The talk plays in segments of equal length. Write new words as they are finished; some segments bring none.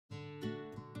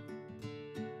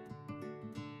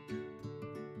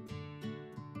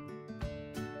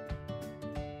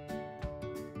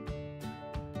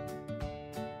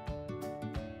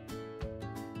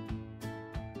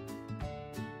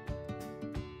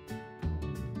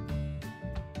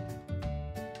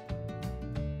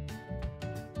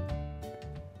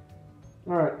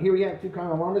All right, here we have two kind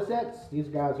of marmosets. These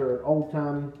guys are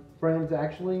old-time friends,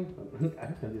 actually.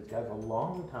 I've known these guys a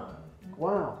long time.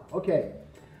 Wow. Okay.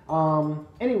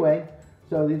 Anyway,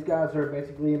 so these guys are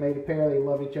basically a mated pair. They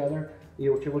love each other.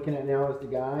 What you're looking at now is the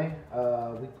guy.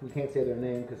 We can't say their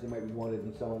name because they might be wanted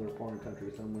in some other foreign country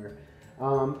somewhere.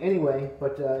 Anyway,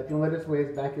 but if you let us way,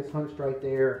 his back is hunched right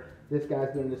there. This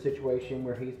guy's been in a situation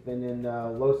where he's been in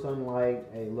low sunlight,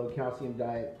 a low calcium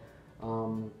diet,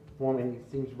 and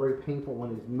he seems very painful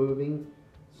when he's moving.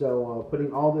 So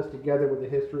putting all this together with the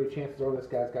history, chances are this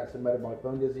guy's got some metabolic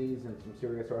bone disease and some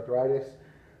serious arthritis.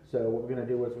 So what we're going to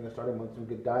do is we're going to start him on some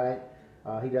good diet.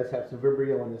 He does have some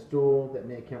Vibrio in the stool that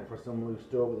may account for some loose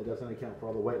stool, but it doesn't account for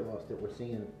all the weight loss that we're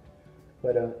seeing.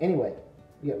 But anyway,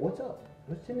 yeah, what's up?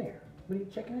 What's in there? What are you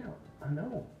checking out? I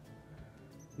know.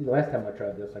 The last time I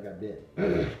tried this, I got bit.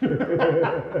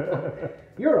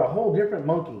 You're a whole different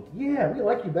monkey. Yeah, we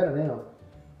like you better now.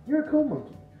 You're a cool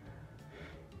monkey.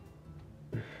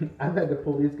 I've had to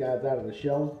pull these guys out of the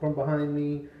shelves from behind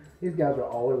me. These guys were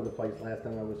all over the place last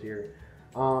time I was here.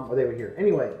 Or they were here.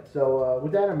 Anyway, so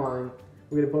with that in mind,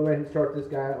 we're going to go ahead and start this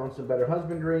guy on some better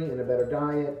husbandry and a better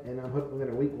diet. And I'm hoping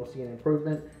within a week we'll see an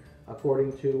improvement.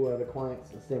 According to the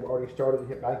clients, since they've already started to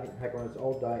get back on his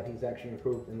old diet, he's actually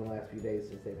improved in the last few days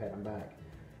since they've had him back.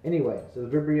 Anyway, so the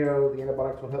Vibrio, the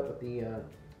antibiotics will help with the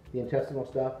intestinal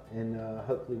stuff, and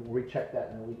hopefully we'll recheck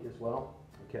that in a week as well.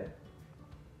 Okay.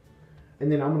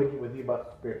 And then I'm going to get with you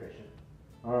about spearfishing.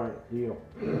 All right, deal.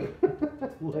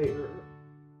 Later.